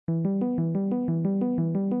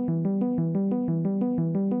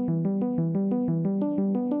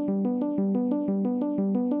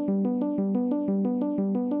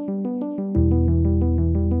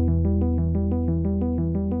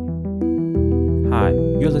Hi,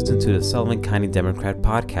 you're listening to the Sullivan County Democrat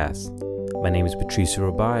Podcast. My name is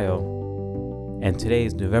Patricio Robayo, and today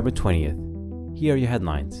is November 20th. Here are your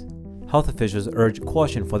headlines. Health officials urge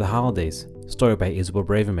caution for the holidays. Story by Isabel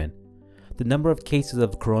Braverman. The number of cases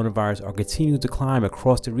of coronavirus are continuing to climb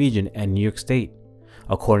across the region and New York State.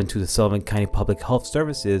 According to the Sullivan County Public Health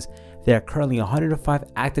Services, there are currently 105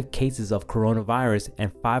 active cases of coronavirus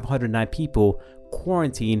and 509 people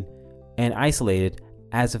quarantined and isolated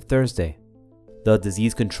as of Thursday. The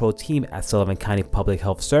disease control team at Sullivan County Public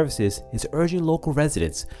Health Services is urging local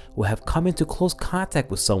residents who have come into close contact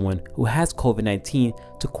with someone who has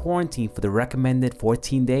COVID-19 to quarantine for the recommended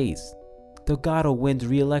 14 days. Delgado wins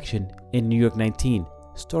re-election in New York 19.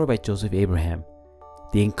 Story by Joseph Abraham.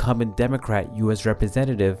 The incumbent Democrat U.S.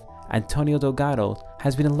 Representative Antonio Delgado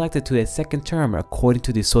has been elected to a second term according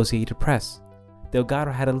to the Associated Press.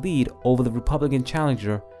 Delgado had a lead over the Republican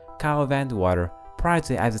challenger Kyle Vandewater prior to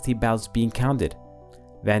the absentee ballots being counted.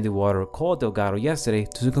 Vandewater called Delgado yesterday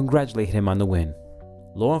to congratulate him on the win.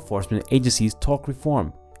 Law enforcement agencies talk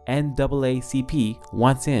reform. NAACP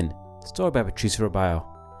wants in. Story by Patricia Robayo.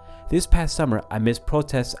 This past summer, amidst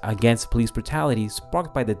protests against police brutality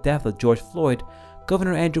sparked by the death of George Floyd,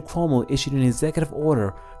 Governor Andrew Cuomo issued an executive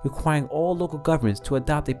order requiring all local governments to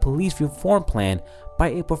adopt a police reform plan by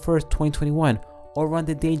April 1st, 2021, or run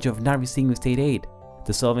the danger of not receiving state aid.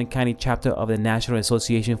 The Sullivan County chapter of the National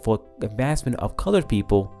Association for Advancement of Colored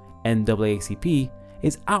People, NAACP,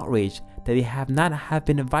 is outraged that they have not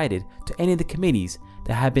been invited to any of the committees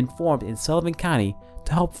that have been formed in Sullivan County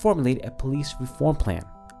to help formulate a police reform plan.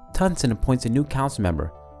 Tunston appoints a new council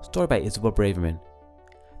member. Story by Isabel Braverman.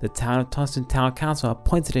 The Town of Tunston Town Council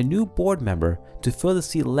appointed a new board member to fill the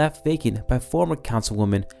seat left vacant by former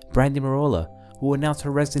councilwoman Brandy Marola, who announced her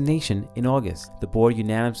resignation in August. The board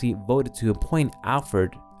unanimously voted to appoint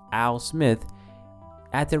Alfred Al Smith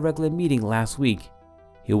at their regular meeting last week.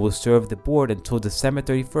 He will serve the board until December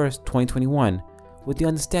 31st, 2021, with the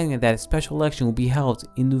understanding that a special election will be held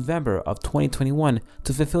in November of 2021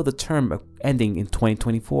 to fulfill the term ending in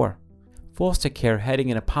 2024. Foster care heading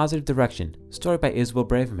in a positive direction. Story by Isabel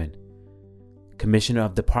Braverman. Commissioner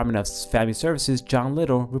of Department of Family Services John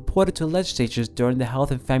Little reported to legislators during the Health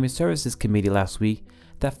and Family Services Committee last week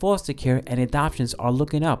that foster care and adoptions are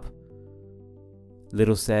looking up.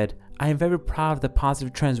 Little said, "I am very proud of the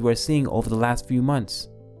positive trends we're seeing over the last few months."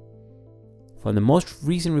 From the most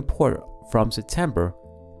recent report from September,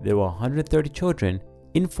 there were 130 children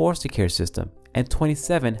in foster care system and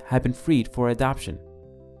 27 have been freed for adoption.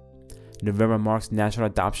 November marks National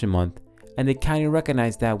Adoption Month, and the county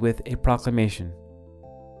recognized that with a proclamation.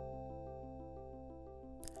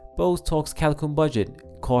 Bose talks Callicoon budget,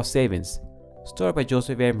 cost savings. Story by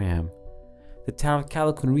Joseph Abraham. The town of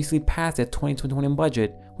Callicoon recently passed their 2021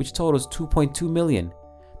 budget, which totals $2.2 million.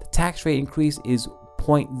 The tax rate increase is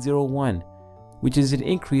 0.01, which is an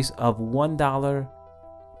increase of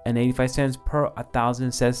 $1.85 per 1,000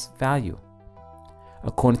 assessed value.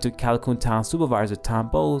 According to Callicoon Town Supervisor Tom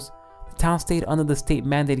Bose, the town stayed under the state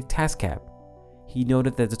mandated tax cap. He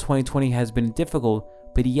noted that the 2020 has been difficult,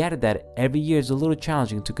 but he added that every year is a little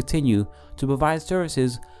challenging to continue to provide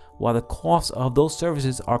services while the costs of those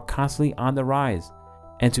services are constantly on the rise,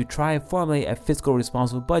 and to try and formulate a fiscal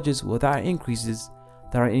responsible budget without increases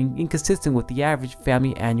that are inconsistent with the average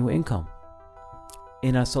family annual income.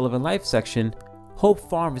 In our Sullivan Life section, Hope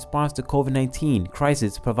Farm responds to COVID-19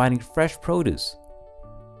 crisis providing fresh produce.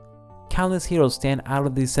 Countless heroes stand out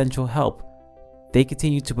of the essential help they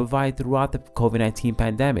continue to provide throughout the COVID-19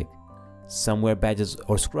 pandemic. Some wear badges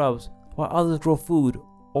or scrubs, while others grow food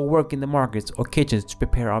or work in the markets or kitchens to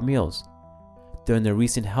prepare our meals. During the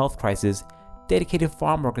recent health crisis, dedicated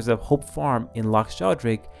farm workers of Hope Farm in Loch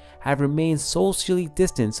Sheldrake have remained socially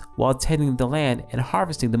distanced while tending the land and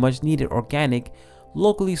harvesting the much-needed organic,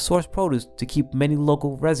 locally sourced produce to keep many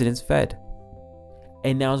local residents fed.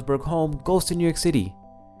 A Narrowsburg home goes to New York City.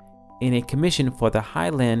 In a commission for the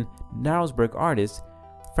Highland Narrowsburg artist,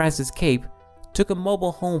 Francis Cape took a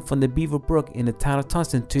mobile home from the Beaver Brook in the town of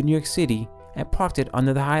Tunston to New York City and parked it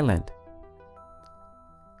under the Highland.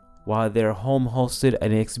 While their home hosted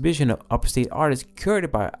an exhibition of upstate artists curated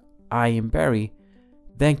by Ian Berry,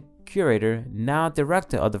 then curator, now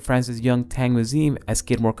director of the Francis Young Tang Museum at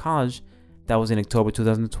Skidmore College, that was in October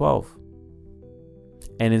 2012.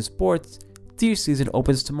 And in sports, deer season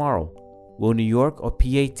opens tomorrow. Will New York or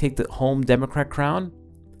PA take the home Democrat crown?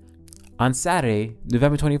 On Saturday,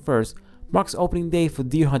 November 21st, marks opening day for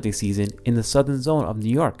deer hunting season in the southern zone of New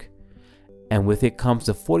York. And with it comes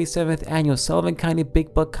the 47th annual Sullivan County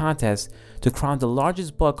Big Buck Contest to crown the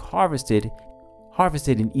largest buck harvested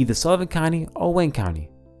in either Sullivan County or Wayne County.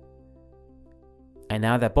 And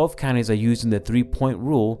now that both counties are using the 3-point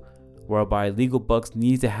rule, whereby legal bucks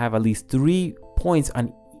need to have at least 3 points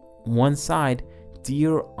on one side,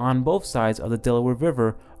 deer on both sides of the Delaware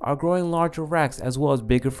River are growing larger racks as well as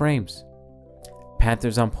bigger frames.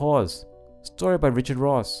 Panthers on pause. Story by Richard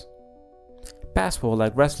Ross. Basketball,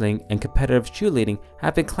 like wrestling and competitive cheerleading,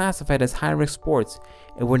 have been classified as high-risk sports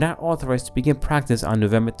and were not authorized to begin practice on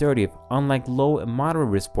November 30th, unlike low and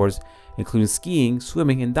moderate-risk sports, including skiing,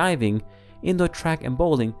 swimming, and diving, indoor track, and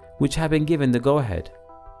bowling, which have been given the go-ahead.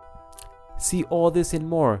 See all this and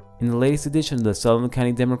more in the latest edition of the Sullivan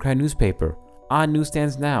County Democrat newspaper, on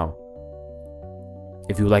newsstands now.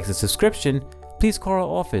 If you would like a subscription, please call our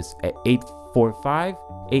office at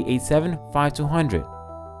 845-887-5200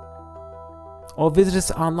 or visit us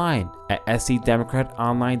online at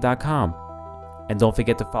scdemocratonline.com. And don't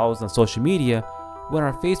forget to follow us on social media. We're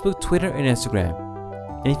on our Facebook, Twitter, and Instagram.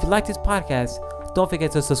 And if you like this podcast, don't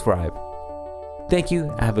forget to subscribe. Thank you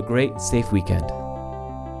and have a great, safe weekend.